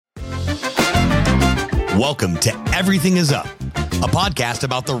Welcome to Everything is Up, a podcast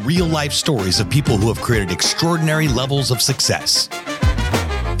about the real life stories of people who have created extraordinary levels of success.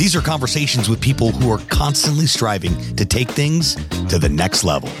 These are conversations with people who are constantly striving to take things to the next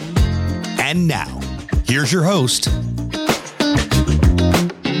level. And now, here's your host.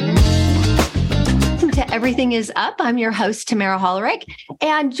 Welcome to Everything is Up. I'm your host, Tamara Hollerich.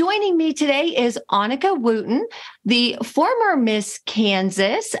 And joining me today is Annika Wooton, the former Miss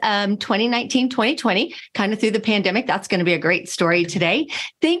Kansas 2019-2020, kind of through the pandemic. That's going to be a great story today.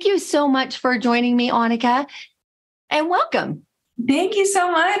 Thank you so much for joining me, Annika, and welcome. Thank you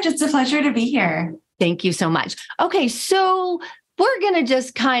so much. It's a pleasure to be here. Thank you so much. Okay, so we're going to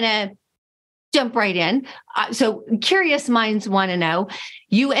just kind of jump right in. So curious minds want to know,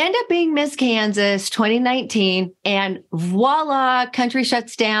 you end up being Miss Kansas 2019 and voila, country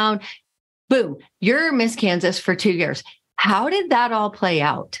shuts down. Boom, you're Miss Kansas for 2 years. How did that all play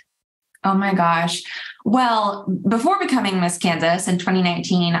out? Oh my gosh. Well, before becoming Miss Kansas in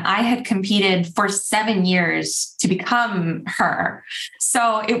 2019, I had competed for 7 years to become her.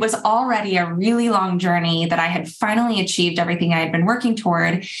 So it was already a really long journey that I had finally achieved everything I had been working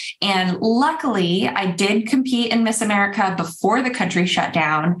toward. And luckily, I did compete in Miss America before the country shut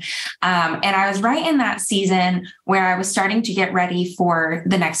down. And I was right in that season where I was starting to get ready for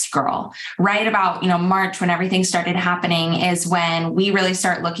the next girl. Right about, March, when everything started happening, is when we really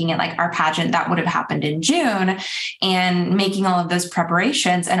start looking at like our pageant that would have happened in June and making all of those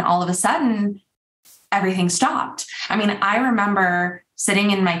preparations. And all of a sudden, everything stopped. I mean, I remember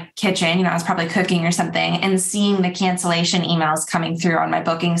sitting in my kitchen, I was probably cooking or something, and seeing the cancellation emails coming through on my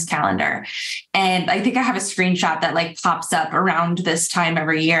bookings calendar. And I think I have a screenshot that like pops up around this time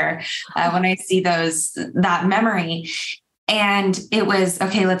every year when I see that memory. And it was,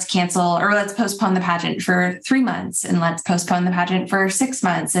 okay, let's cancel or let's postpone the pageant for 3 months, and let's postpone the pageant for 6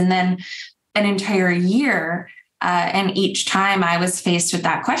 months. And then an entire year. And each time I was faced with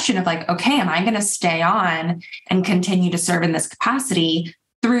that question of like, okay, am I going to stay on and continue to serve in this capacity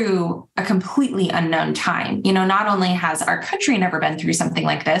through a completely unknown time? Not only has our country never been through something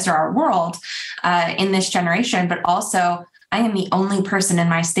like this, or our world in this generation, but also I am the only person in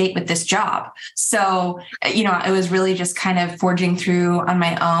my state with this job. So, it was really just kind of forging through on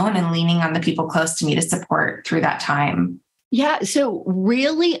my own and leaning on the people close to me to support through that time. Yeah. So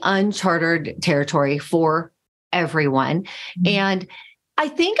really uncharted territory for everyone. Mm-hmm. And I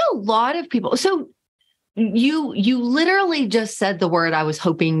think a lot of people, so you literally just said the word I was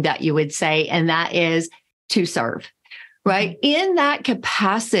hoping that you would say, and that is to serve, right? Mm-hmm. In that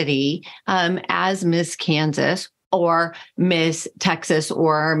capacity, as Miss Kansas or Miss Texas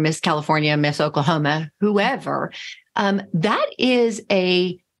or Miss California, Miss Oklahoma, whoever, that is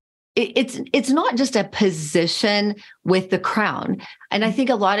it's not just a position with the crown. And I think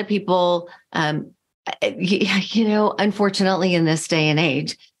a lot of people, unfortunately in this day and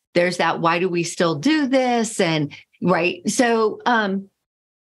age, there's that, why do we still do this? And right. So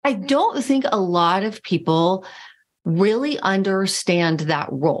I don't think a lot of people really understand that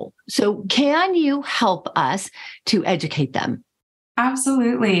role. So can you help us to educate them?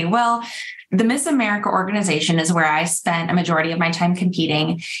 Absolutely. Well, the Miss America organization is where I spent a majority of my time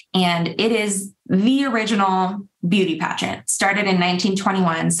competing. And it is the original beauty pageant. Started in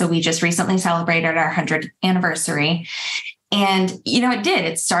 1921. So we just recently celebrated our 100th anniversary. And,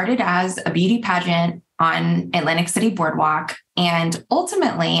 it started as a beauty pageant on Atlantic City Boardwalk. And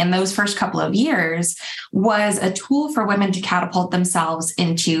ultimately, in those first couple of years, was a tool for women to catapult themselves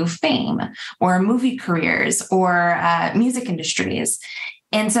into fame or movie careers or music industries.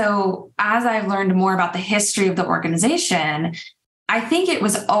 And so as I've learned more about the history of the organization, I think it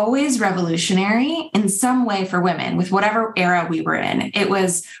was always revolutionary in some way for women with whatever era we were in. It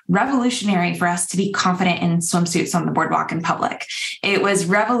was revolutionary for us to be confident in swimsuits on the boardwalk in public. It was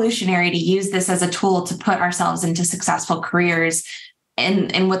revolutionary to use this as a tool to put ourselves into successful careers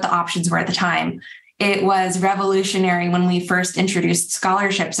and what the options were at the time. It was revolutionary when we first introduced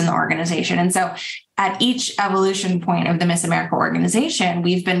scholarships in the organization. And so at each evolution point of the Miss America organization,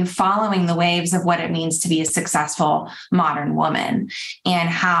 we've been following the waves of what it means to be a successful modern woman and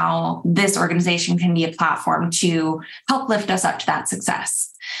how this organization can be a platform to help lift us up to that success.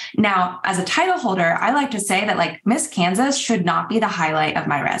 Now, as a title holder, I like to say that like Miss Kansas should not be the highlight of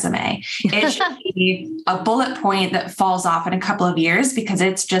my resume. It should be a bullet point that falls off in a couple of years because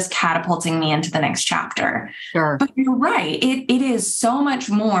it's just catapulting me into the next chapter. Sure. But you're right. It is so much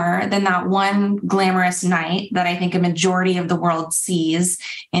more than that one glamorous night that I think a majority of the world sees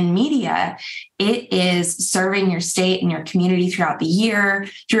in media. it is serving your state and your community throughout the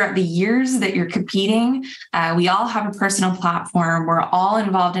years that you're competing. We all have a personal platform. We're all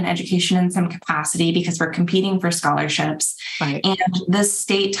involved in education in some capacity because we're competing for scholarships. Right. And the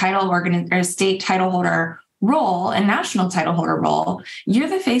state title state title holder role and national title holder role, you're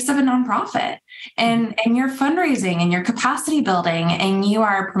the face of a nonprofit, and you're fundraising and you're capacity building, and you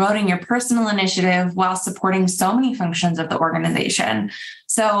are promoting your personal initiative while supporting so many functions of the organization.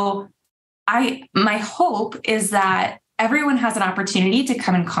 So my hope is that everyone has an opportunity to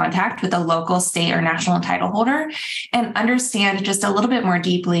come in contact with a local, state, or national title holder and understand just a little bit more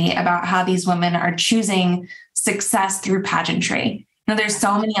deeply about how these women are choosing success through pageantry. You know, there's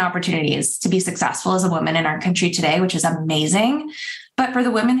so many opportunities to be successful as a woman in our country today, which is amazing. But for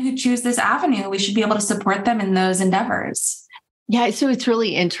the women who choose this avenue, we should be able to support them in those endeavors. Yeah. So it's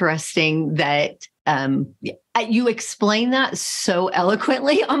really interesting that you explain that so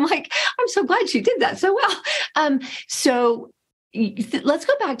eloquently. I'm like, I'm so glad she did that so well. So let's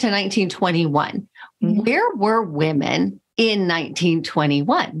go back to 1921. Mm-hmm. Where were women in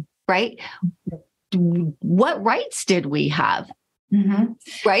 1921, right? What rights did we have? Mm-hmm.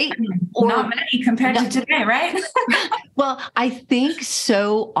 Right? Not many compared to today, right? Well, I think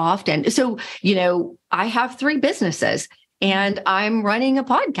so often. So, you know, I have 3 businesses and I'm running a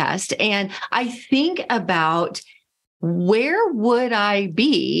podcast, and I think about where would I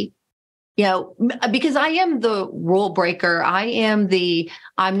be, you know, because I am the rule breaker. I am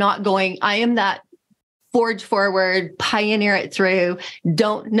that forge forward, pioneer it through.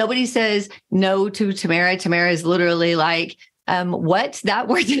 Nobody says no to Tamara. Tamara is literally like, what? That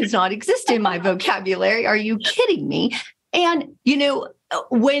word does not exist in my vocabulary. Are you kidding me? And, you know,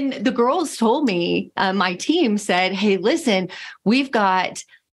 when the girls told me, my team said, hey, listen, we've got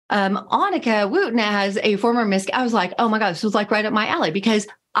Annika Wooton as a former Miss. I was like, oh my God, this was like right up my alley, because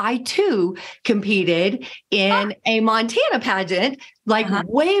I too competed in a Montana pageant, like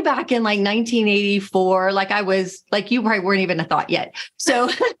way back in like 1984. Like I was like, you probably weren't even a thought yet. So,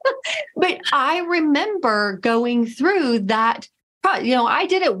 but I remember going through that. You know, I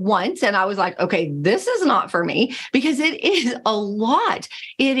did it once and I was like, okay, this is not for me, because it is a lot.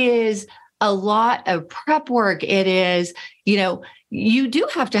 It is a lot of prep work. It is, you know, you do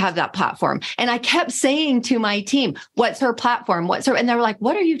have to have that platform. And I kept saying to my team, what's her platform? And they were like,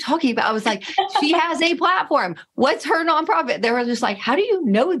 what are you talking about? I was like, she has a platform. What's her nonprofit? They were just like, how do you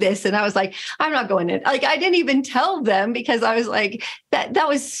know this? And I was like, I'm not going in. Like, I didn't even tell them, because I was like, that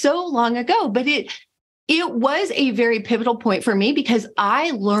was so long ago. But it was a very pivotal point for me, because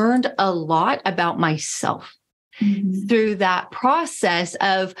I learned a lot about myself through that process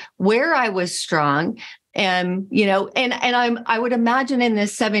of where I was strong. And, you know, and I would imagine in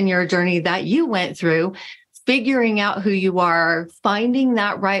this 7-year journey that you went through, figuring out who you are, finding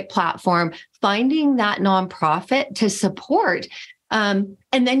that right platform, finding that nonprofit to support. And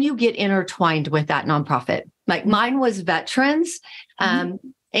then you get intertwined with that nonprofit. Like mine was veterans.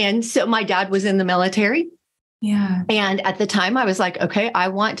 And so my dad was in the military. Yeah. And at the time I was like, okay, I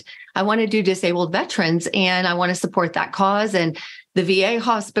want to do disabled veterans, and I want to support that cause and the VA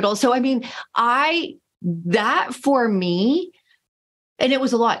hospital. So, I mean, that for me, and it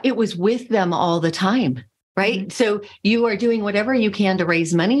was a lot, it was with them all the time, right? Mm-hmm. So you are doing whatever you can to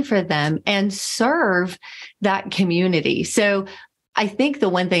raise money for them and serve that community. So I think the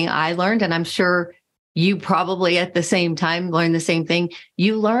one thing I learned, and I'm sure you probably at the same time learn the same thing,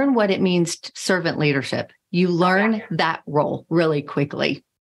 you learn what it means to servant leadership. You learn that role really quickly.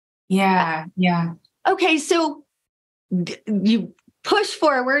 Yeah. Yeah. Okay. So you push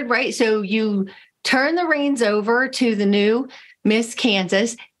forward, right? So you turn the reins over to the new Miss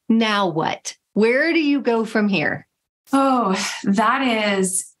Kansas. Now what? Where do you go from here? Oh, that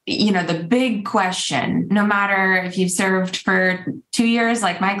is, you know, the big question. No matter if you've served for 2 years,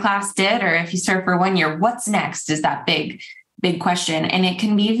 like my class did, or if you served for 1 year, what's next is that big, big question. And it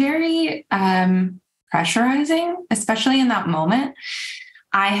can be very pressurizing, especially in that moment.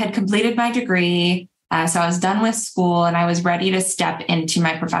 I had completed my degree. So I was done with school and I was ready to step into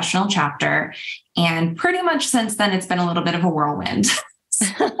my professional chapter. And pretty much since then, it's been a little bit of a whirlwind.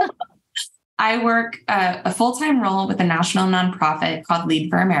 I work a full-time role with a national nonprofit called Lead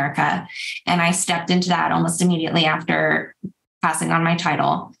for America. And I stepped into that almost immediately after passing on my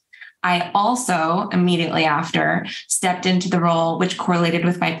title. I also immediately after stepped into the role, which correlated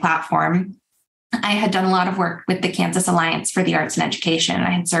with my platform. I had done a lot of work with the Kansas Alliance for the Arts and Education.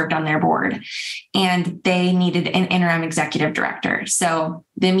 I had served on their board, and they needed an interim executive director. So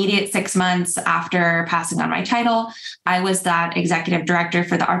the immediate 6 months after passing on my title, I was that executive director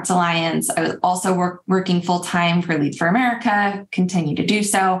for the Arts Alliance. I was also working full-time for Lead for America, continue to do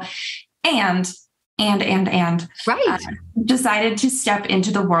so. and Right. decided to step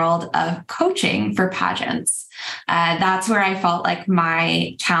into the world of coaching for pageants. That's where I felt like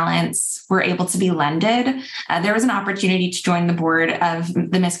my talents were able to be lended. There was an opportunity to join the board of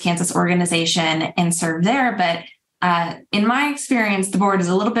the Miss Kansas organization and serve there, but in my experience, the board is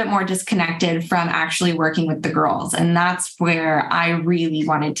a little bit more disconnected from actually working with the girls. And that's where I really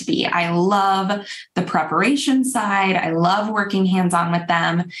wanted to be. I love the preparation side. I love working hands-on with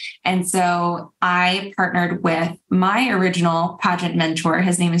them. And so I partnered with my original pageant mentor.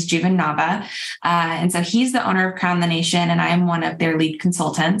 His name is Juven Nava. And so he's the owner of Crown the Nation, and I am one of their lead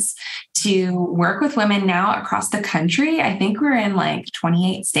consultants to work with women now across the country. I think we're in like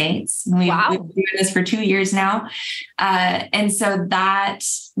 28 states. We've been doing this for 2 years now. And so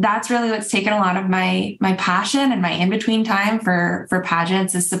that's really what's taken a lot of my passion and my in-between time for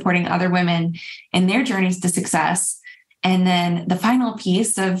pageants, is supporting other women in their journeys to success. And then the final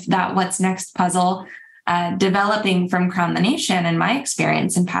piece of that what's next puzzle, developing from Crown the Nation and my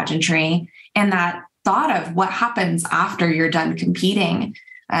experience in pageantry, and that thought of what happens after you're done competing,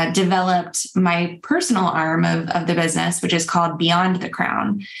 developed my personal arm of the business, which is called Beyond the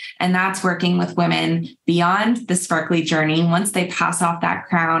Crown. And that's working with women beyond the sparkly journey. Once they pass off that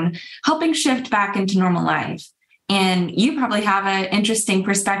crown, helping shift back into normal life. And you probably have an interesting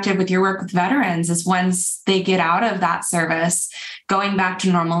perspective with your work with veterans, is once they get out of that service, going back to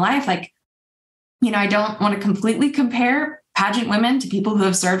normal life. Like, I don't want to completely compare pageant women to people who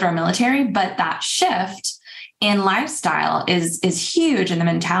have served our military, but that shift in lifestyle is huge, and the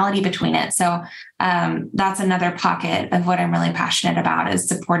mentality between it. So that's another pocket of what I'm really passionate about, is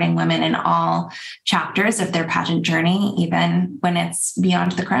supporting women in all chapters of their pageant journey, even when it's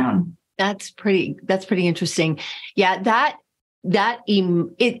beyond the crown. That's pretty interesting. Yeah,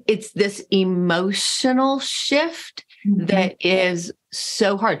 it's this emotional shift that is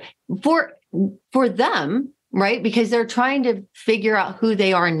so hard for them, right? Because they're trying to figure out who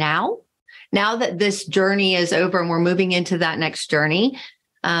they are now that this journey is over and we're moving into that next journey.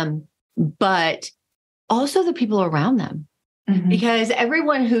 But also the people around them, because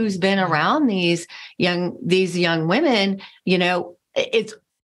everyone who's been around these young women,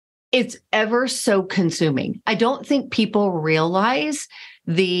 it's ever so consuming. I don't think people realize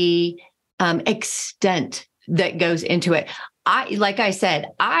the extent that goes into it. Like I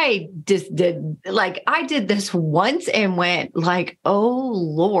said, I did this once and went like, oh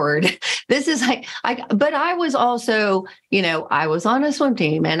Lord, this is but I was also, I was on a swim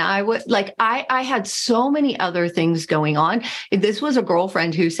team, and I had so many other things going on. This was a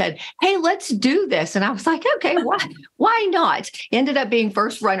girlfriend who said, hey, let's do this. And I was like, okay, why not? Ended up being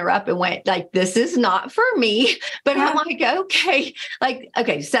first runner up and went like, this is not for me, but I'm like, okay.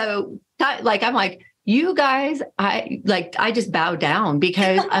 So I'm like, you guys, I just bow down,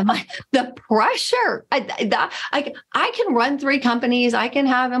 because I'm like, the pressure. I can run 3 companies. I can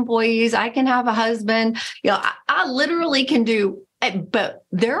have employees. I can have a husband. I literally can do it, but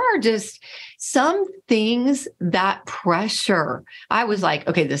there are just some things that pressure. I was like,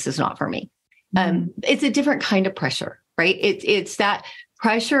 okay, this is not for me. It's a different kind of pressure, right? It's that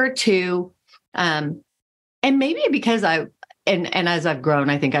pressure to, and maybe because And as I've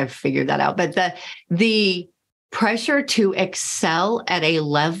grown, I think I've figured that out. But the pressure to excel at a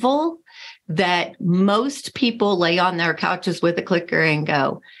level that most people lay on their couches with a clicker and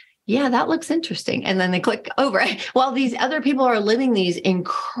go, yeah, that looks interesting. And then they click over it. While these other people are living these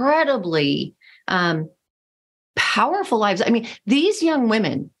incredibly powerful lives. I mean, these young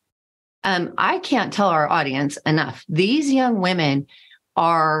women, I can't tell our audience enough. These young women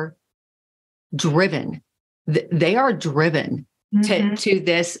are driven. They are driven to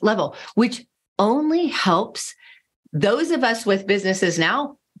this level, which only helps those of us with businesses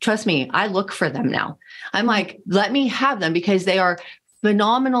now. Trust me, I look for them now. I'm like, let me have them, because they are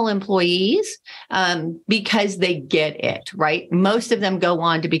phenomenal employees, because they get it, right? Most of them go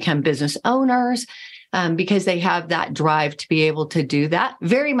on to become business owners, because they have that drive to be able to do that,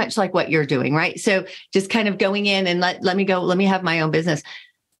 very much like what you're doing, right? So just kind of going in and let me have my own business.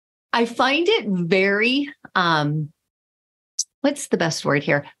 I find it very, what's the best word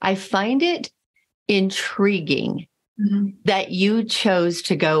here? I find it intriguing that you chose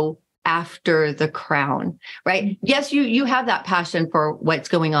to go after the crown, right? Yes, you have that passion for what's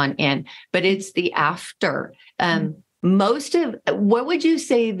going on but it's the after. What would you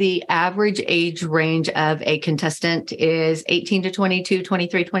say the average age range of a contestant is? 18 to 22,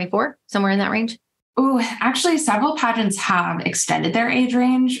 23, 24, somewhere in that range? Oh, actually, several pageants have extended their age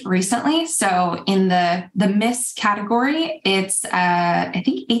range recently. So in the Miss category, it's I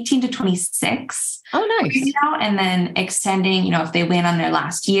think 18 to 26. Oh, nice. Now, and then extending, if they win on their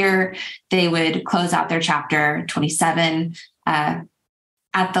last year, they would close out their chapter 27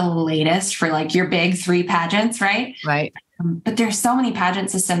 at the latest for like your big 3 pageants, right? Right. But there's so many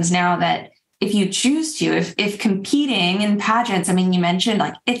pageant systems now that if you choose to, if competing in pageants, I mean, you mentioned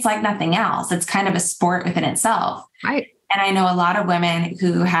like, it's like nothing else. It's kind of a sport within itself. Right. And I know a lot of women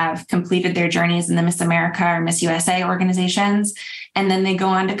who have completed their journeys in the Miss America or Miss USA organizations, and then they go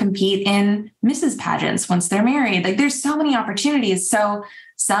on to compete in Mrs. pageants once they're married. Like there's so many opportunities. So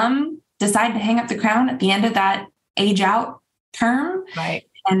some decide to hang up the crown at the end of that age out term. Right.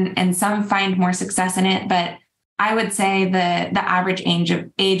 And some find more success in it. But I would say the average age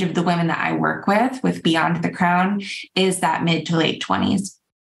of the women that I work with Beyond the Crown is that mid to late 20s.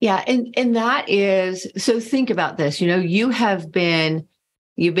 Yeah. And that is, so think about this, you've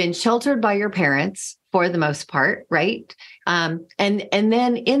been sheltered by your parents for the most part, right? And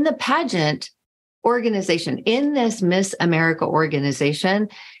then in the pageant organization, in this Miss America organization,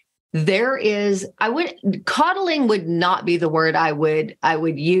 there is, coddling would not be the word I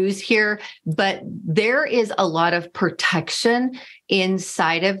would use here, but there is a lot of protection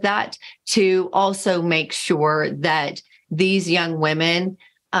inside of that to also make sure that these young women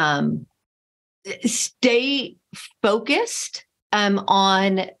stay focused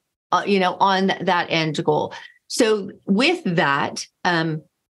on that end goal. So with that,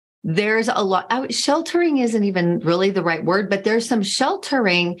 there's a lot, sheltering isn't even really the right word, but there's some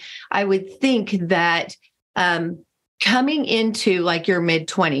sheltering. I would think that coming into like your mid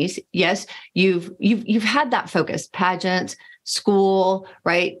 20s, yes, you've had that focus, pageants, school,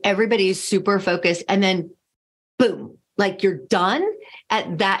 right? Everybody's super focused. And then boom, like you're done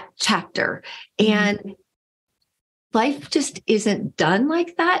at that chapter. And life just isn't done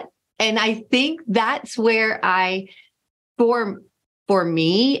like that. And I think that's where for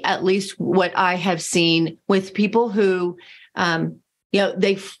me, at least what I have seen with people who,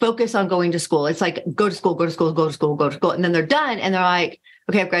 they focus on going to school. It's like, go to school. And then they're done. And they're like,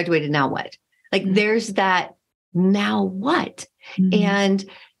 okay, I've graduated. Now what? Like there's that, now what? And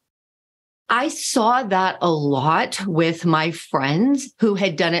I saw that a lot with my friends who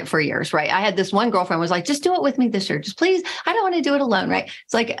had done it for years, right? I had this one girlfriend was like, just do it with me this year. Just please. I don't want to do it alone, right?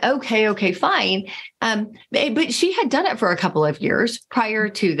 It's like, okay, fine. But she had done it for a couple of years prior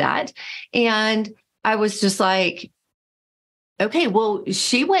to that. And I was just like, okay, well,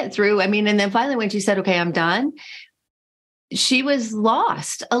 she went through, and then finally when she said, okay, I'm done, she was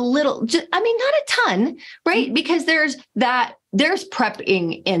lost a little, not a ton, right? Because there's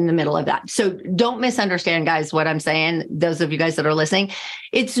prepping in the middle of that. So don't misunderstand, guys, what I'm saying. Those of you guys that are listening,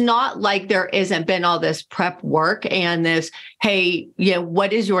 it's not like there isn't been all this prep work and this, hey,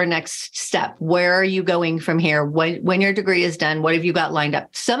 what is your next step? Where are you going from here? When your degree is done, what have you got lined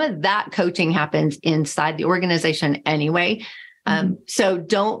up? Some of that coaching happens inside the organization anyway. So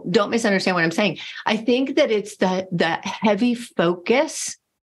don't misunderstand what I'm saying. I think that it's the heavy focus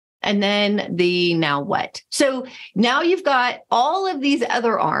and then the now what. So now you've got all of these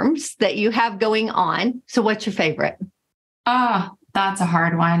other arms that you have going on. So what's your favorite? Oh, that's a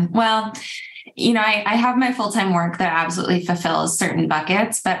hard one. Well, I have my full-time work that absolutely fulfills certain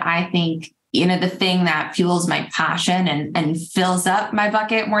buckets, but I think the thing that fuels my passion and fills up my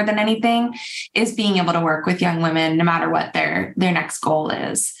bucket more than anything is being able to work with young women, no matter what their next goal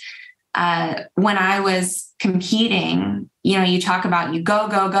is. When I was competing, you talk about you go,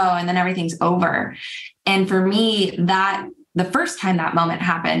 and then everything's over. And for me, that the first time that moment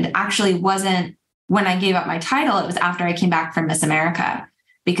happened actually wasn't when I gave up my title. It was after I came back from Miss America,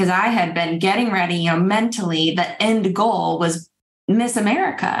 because I had been getting ready, mentally, the end goal was Miss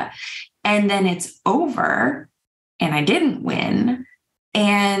America. And then it's over and I didn't win.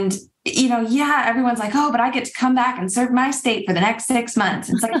 And, everyone's like, oh, but I get to come back and serve my state for the next 6 months.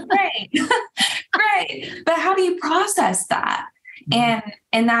 It's like, great, great. But how do you process that? And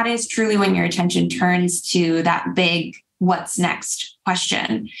that is truly when your attention turns to that big what's next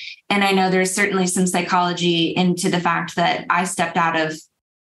question. And I know there's certainly some psychology into the fact that I stepped out of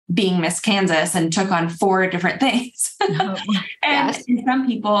being Miss Kansas and took on 4 different things. And some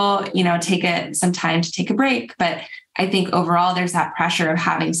people, take some time to take a break. But I think overall, there's that pressure of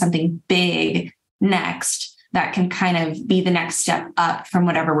having something big next that can kind of be the next step up from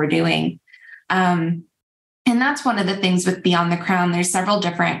whatever we're doing. And that's one of the things with Beyond the Crown. There's several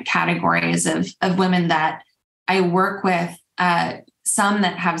different categories of women that I work with, some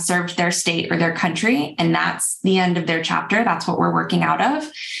that have served their state or their country, and that's the end of their chapter. That's what we're working out of.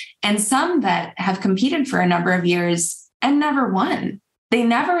 and some that have competed for a number of years and never won. They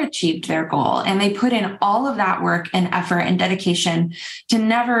never achieved their goal, and they put in all of that work and effort and dedication to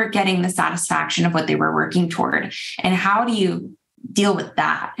never getting the satisfaction of what they were working toward. And how do you deal with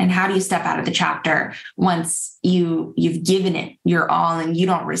that? And how do you step out of the chapter once you've given it your all and you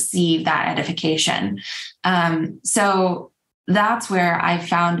don't receive that edification? So that's where I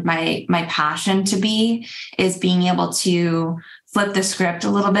found my passion to be, is being able to flip the script a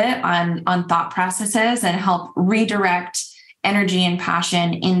little bit on thought processes and help redirect energy and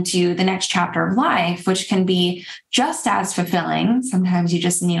passion into the next chapter of life, which can be just as fulfilling. Sometimes you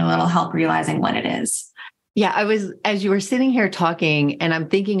just need a little help realizing what it is. Yeah, as you were sitting here talking, and I'm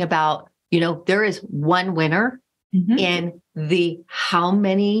thinking about, there is one winner in the how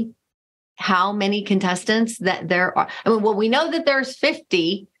many contestants that there are. I mean, well, we know that there's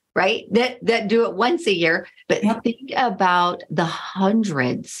 50, right? That do it once a year, but think about the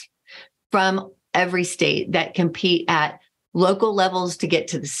hundreds from every state that compete at local levels to get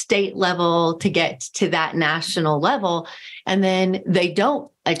to the state level, to get to that national level. And then they don't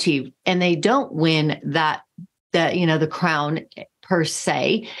achieve and they don't win the crown per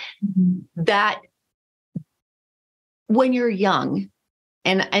se. That when you're young,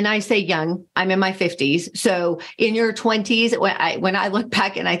 and I say young, I'm in my 50s. So in your 20s, when I look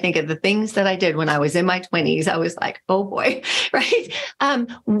back and I think of the things that I did when I was in my 20s, I was like, oh boy, right?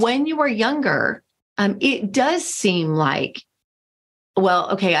 When you were younger, it does seem like,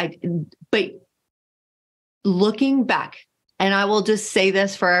 well, okay, but looking back, and I will just say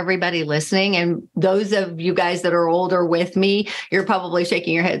this for everybody listening, and those of you guys that are older with me, you're probably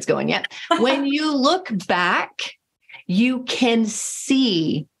shaking your heads going, yeah. When you look back, you can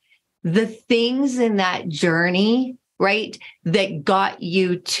see the things in that journey, right, that got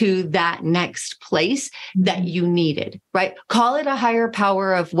you to that next place that you needed, right? Call it a higher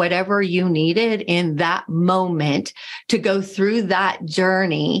power of whatever you needed in that moment to go through that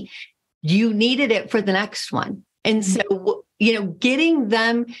journey. You needed it for the next one. And so, getting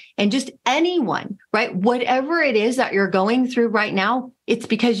them, and just anyone, right? Whatever it is that you're going through right now, it's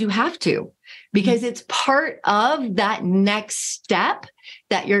because you have to, because it's part of that next step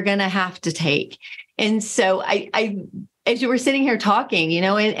that you're going to have to take. And so I as you were sitting here talking,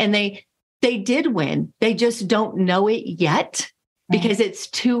 and they did win. They just don't know it yet because it's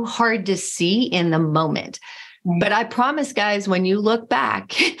too hard to see in the moment. Right. But I promise, guys, when you look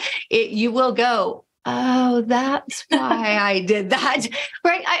back, you will go, oh, that's why I did that.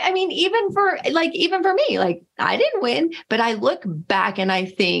 Right. I mean, even for me, like I didn't win, but I look back and I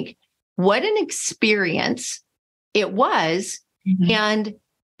think what an experience it was. And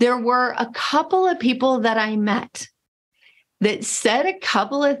there were a couple of people that I met that said a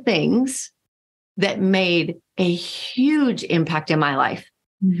couple of things that made a huge impact in my life.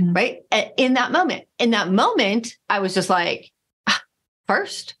 Right. In that moment, I was just like,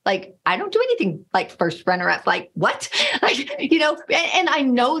 first, like, I don't do anything like first runner up, like what? And I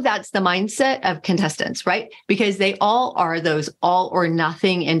know that's the mindset of contestants, right? Because they all are those all or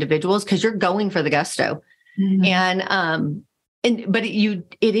nothing individuals, because you're going for the gusto. But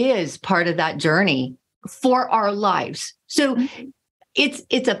it is part of that journey for our lives. So it's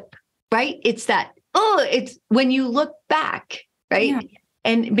when you look back, right? Yeah.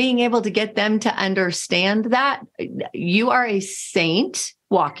 And being able to get them to understand that you are a saint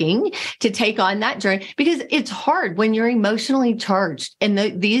walking to take on that journey, because it's hard when you're emotionally charged.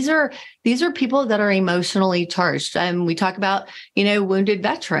 And these are people that are emotionally charged. We talk about, wounded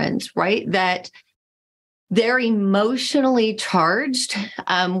veterans, right? That they're emotionally charged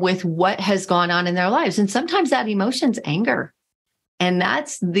with what has gone on in their lives. And sometimes that emotion's anger. And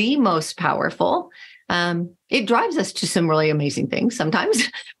that's the most powerful. It drives us to some really amazing things sometimes,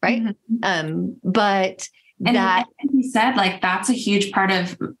 right? But that you said, like, that's a huge part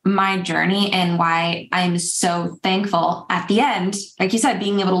of my journey and why I'm so thankful at the end. Like you said,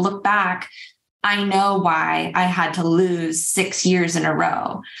 being able to look back, I know why I had to lose 6 years in a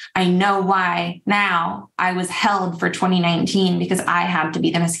row. I know why now I was held for 2019 because I had to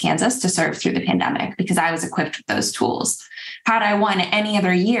be the Miss Kansas to serve through the pandemic because I was equipped with those tools. Had I won any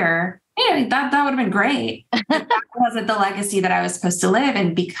other year, that would have been great. But that wasn't the legacy that I was supposed to live.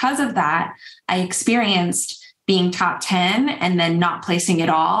 And because of that, I experienced being top 10 and then not placing at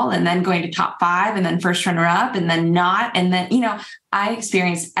all, and then going to top 5 and then first runner up and then not. And then, I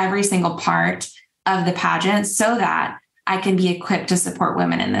experienced every single part of the pageant so that I can be equipped to support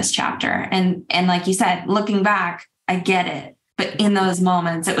women in this chapter. And like you said, looking back, I get it. But in those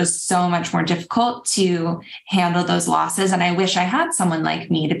moments, it was so much more difficult to handle those losses. And I wish I had someone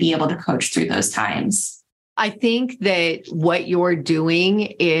like me to be able to coach through those times. I think that what you're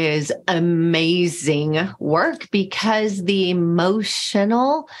doing is amazing work because the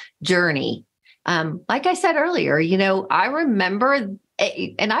emotional journey, like I said earlier, I remember,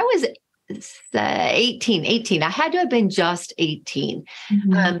 and I was 18. I had to have been just 18.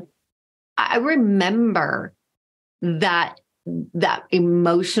 Mm-hmm. I remember that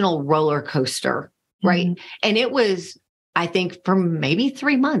emotional roller coaster, right? Mm-hmm. And it was, I think, for maybe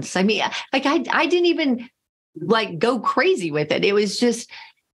 3 months. I mean, like I didn't even go crazy with it. It was just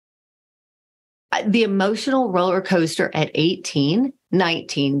the emotional roller coaster at 18,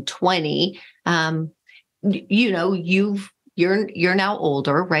 19, 20. You're now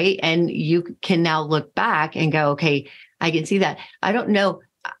older, right? And you can now look back and go, okay, I can see that. I don't know.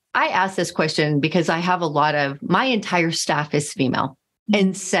 I asked this question because I have my entire staff is female.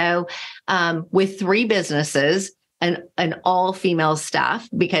 And so with 3 businesses and an all female staff,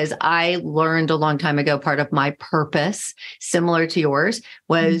 because I learned a long time ago, part of my purpose, similar to yours,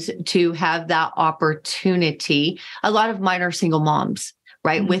 was to have that opportunity. A lot of mine are single moms,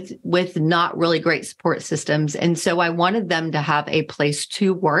 right? With not really great support systems. And so I wanted them to have a place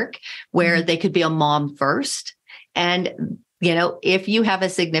to work where they could be a mom first. And, if you have a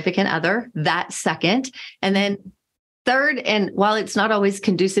significant other, that second, and then third, and while it's not always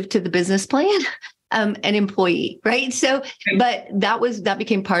conducive to the business plan, an employee, right? So, but that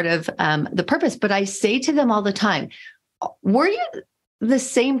became part of the purpose. But I say to them all the time, were you the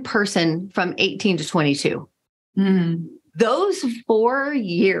same person from 18 to 22? Mm-hmm. Those 4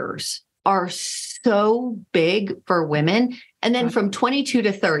 years are so big for women. And then from 22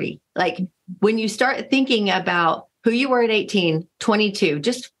 to 30, like when you start thinking about who you were at 18, 22,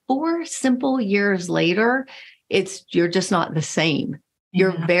 just 4 simple years later, you're just not the same.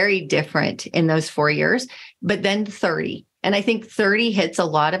 You're very different in those 4 years, but then 30. And I think 30 hits a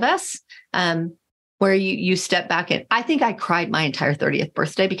lot of us where you step back and I think I cried my entire 30th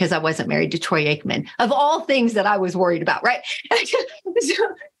birthday because I wasn't married to Troy Aikman, of all things that I was worried about, right?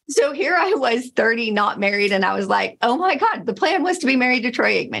 So here I was 30, not married. And I was like, oh my God, the plan was to be married to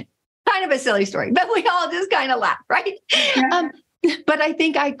Troy Aikman. Kind of a silly story, but we all just kind of laugh, right? Yeah. But I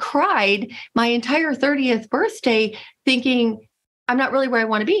think I cried my entire 30th birthday thinking, I'm not really where I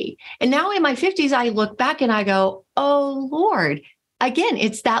want to be. And now in my 50s, I look back and I go, oh, Lord. Again,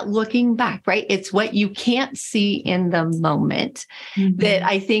 it's that looking back, right? It's what you can't see in the moment that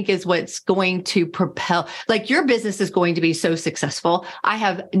I think is what's going to propel, like your business is going to be so successful. I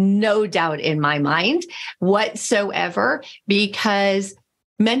have no doubt in my mind whatsoever, because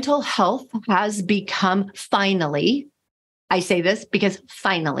mental health has become finally, I say this because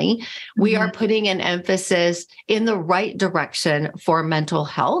finally we are putting an emphasis in the right direction for mental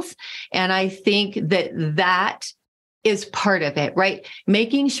health. And I think that is part of it, right?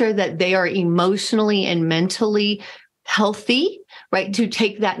 Making sure that they are emotionally and mentally healthy, right? To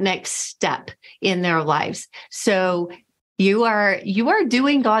take that next step in their lives. So you are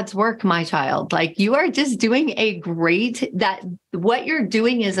doing God's work, my child. Like you are just doing what you're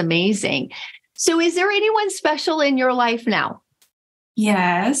doing is amazing. So is there anyone special in your life now?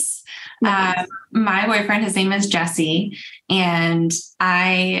 Yes. My boyfriend, his name is Jesse. And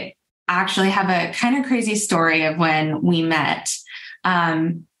I actually have a kind of crazy story of when we met.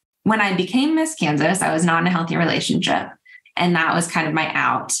 When I became Miss Kansas, I was not in a healthy relationship. And that was kind of my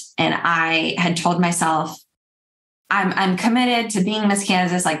out. And I had told myself, I'm committed to being Miss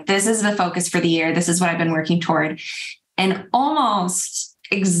Kansas. Like, this is the focus for the year. This is what I've been working toward. And almost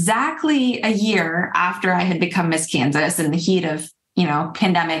exactly a year after I had become Miss Kansas in the heat of,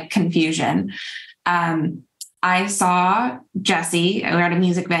 pandemic confusion, I saw Jesse. We were at a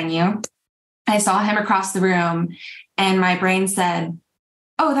music venue. I saw him across the room and my brain said,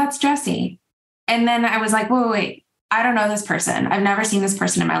 oh, that's Jesse. And then I was like, wait, I don't know this person. I've never seen this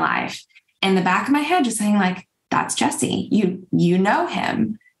person in my life. In the back of my head, just saying like, that's Jesse. You know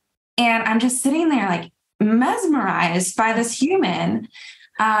him. And I'm just sitting there like mesmerized by this human.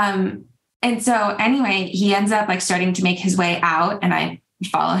 And so anyway, he ends up like starting to make his way out and I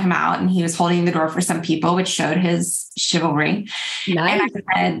follow him out and he was holding the door for some people, which showed his chivalry. Nice. And I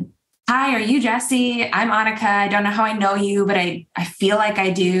said, hi, are you Jesse? I'm Annika. I don't know how I know you, but I feel like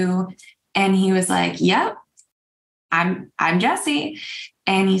I do. And he was like, yep, I'm Jesse.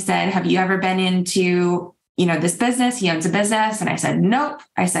 And he said, have you ever been into, this business? He owns a business. And I said, nope.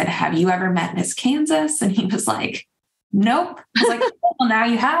 I said, have you ever met Miss Kansas? And he was like, nope. I was like, well, now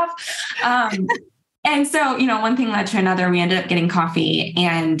you have. And so, one thing led to another. We ended up getting coffee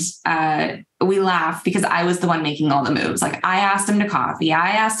and we laughed because I was the one making all the moves. Like I asked him to coffee. I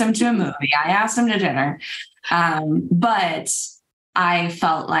asked him to a movie. I asked him to dinner. But I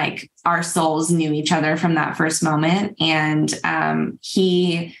felt like our souls knew each other from that first moment. And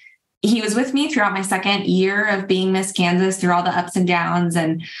he was with me throughout my second year of being Miss Kansas, through all the ups and downs.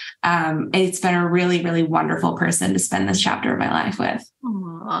 And it's been a really, really wonderful person to spend this chapter of my life with.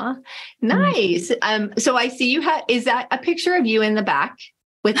 Aw, nice. So I see you have, is that a picture of you in the back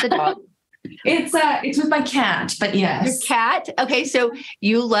with the dog? It's with my cat, but yes. Your cat. Okay. So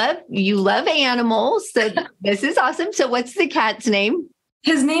you love animals. So this is awesome. So what's the cat's name?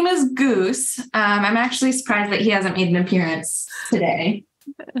 His name is Goose. I'm actually surprised that he hasn't made an appearance today,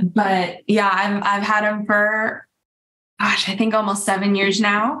 but yeah, I've had him for, I think almost 7 years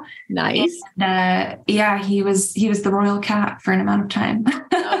now. Nice. And, yeah, he was the royal cat for an amount of time.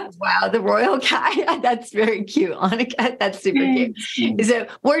 Oh, wow. The royal cat. That's very cute. Annika, that's super cute. So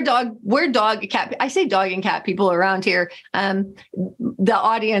we're dog, cat. I say dog and cat people around here. The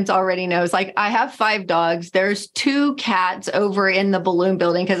audience already knows, like, I have 5 dogs. There's 2 cats over in the balloon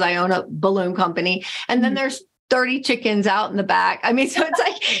building because I own a balloon company. And then there's 30 chickens out in the back. I mean, so it's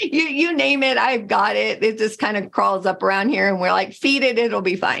like, you name it, I've got it. It just kind of crawls up around here and we're like, feed it, it'll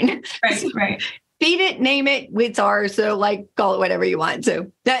be fine. Right. Feed it, name it, it's ours. So like, call it whatever you want.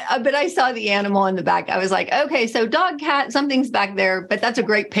 So that, but I saw the animal in the back. I was like, okay, so dog, cat, something's back there, but that's a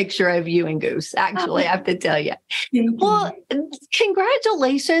great picture of you and Goose. Actually, I have to tell you. Well,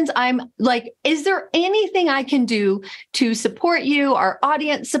 congratulations. I'm like, is there anything I can do to support you, our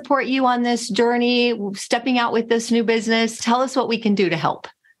audience support you on this journey, stepping out with this new business? Tell us what we can do to help.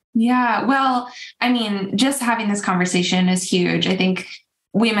 Yeah, well, I mean, just having this conversation is huge. I think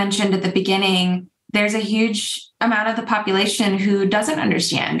we mentioned at the beginning, there's a huge amount of the population who doesn't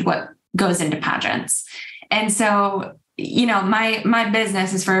understand what goes into pageants. And so, you know, my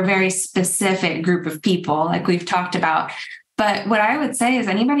business is for a very specific group of people, like we've talked about. But what I would say is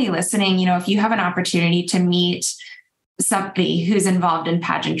anybody listening, you know, if you have an opportunity to meet somebody who's involved in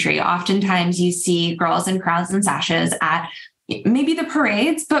pageantry, oftentimes you see girls in crowns and sashes at maybe the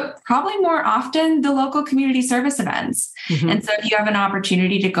parades, but probably more often the local community service events. Mm-hmm. And so if you have an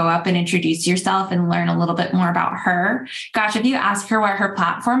opportunity to go up and introduce yourself and learn a little bit more about her, gosh, if you ask her what her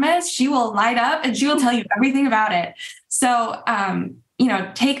platform is, she will light up and she will tell you everything about it. So, you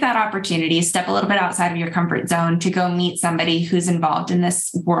know, take that opportunity, step a little bit outside of your comfort zone to go meet somebody who's involved in this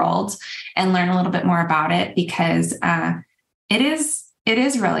world and learn a little bit more about it, because it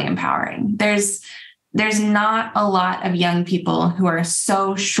is really empowering. There's not a lot of young people who are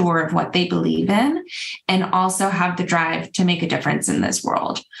so sure of what they believe in and also have the drive to make a difference in this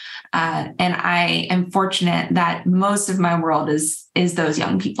world. And I am fortunate that most of my world is those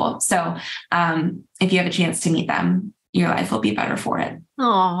young people. So if you have a chance to meet them, your life will be better for it.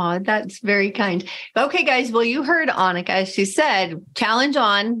 Oh, that's very kind. Okay, guys. Well, you heard Annika. She said, challenge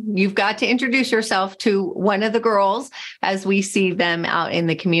on. You've got to introduce yourself to one of the girls as we see them out in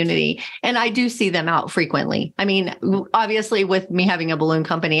the community. And I do see them out frequently. I mean, obviously, with me having a balloon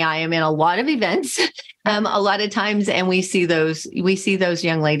company, I am in a lot of events, a lot of times, and we see those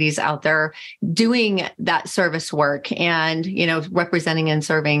young ladies out there doing that service work and, you know, representing and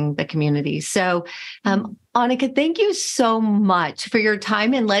serving the community. So, Annika, thank you so much for your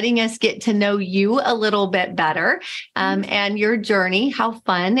time and letting us get to know you a little bit better and your journey. How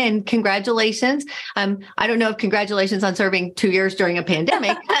fun, and congratulations. I don't know if congratulations on serving 2 years during a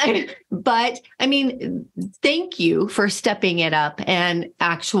pandemic, but I mean, thank you for stepping it up and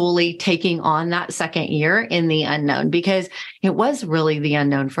actually taking on that second year in the unknown, because it was really the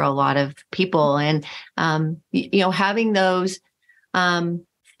unknown for a lot of people. And, you know, having those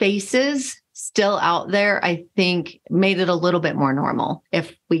faces still out there, I think made it a little bit more normal,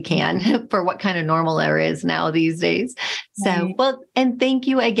 if we can, for what kind of normal there is now these days. So, well, and thank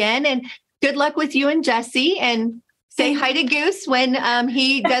you again, and good luck with you and Jesse, and say hi to Goose when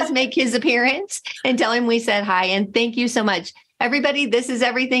he does make his appearance, and tell him we said hi. And thank you so much. Everybody, this is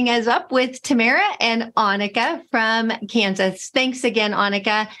Everything Is Up with Tamara and Annika from Kansas. Thanks again,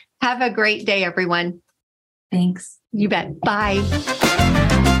 Annika. Have a great day, everyone. Thanks. You bet. Bye.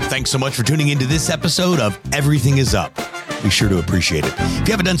 Thanks so much for tuning into this episode of Everything Is Up. Be sure to appreciate it. If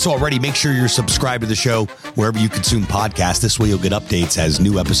you haven't done so already, make sure you're subscribed to the show wherever you consume podcasts. This way you'll get updates as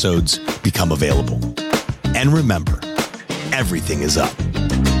new episodes become available. And remember, everything is up.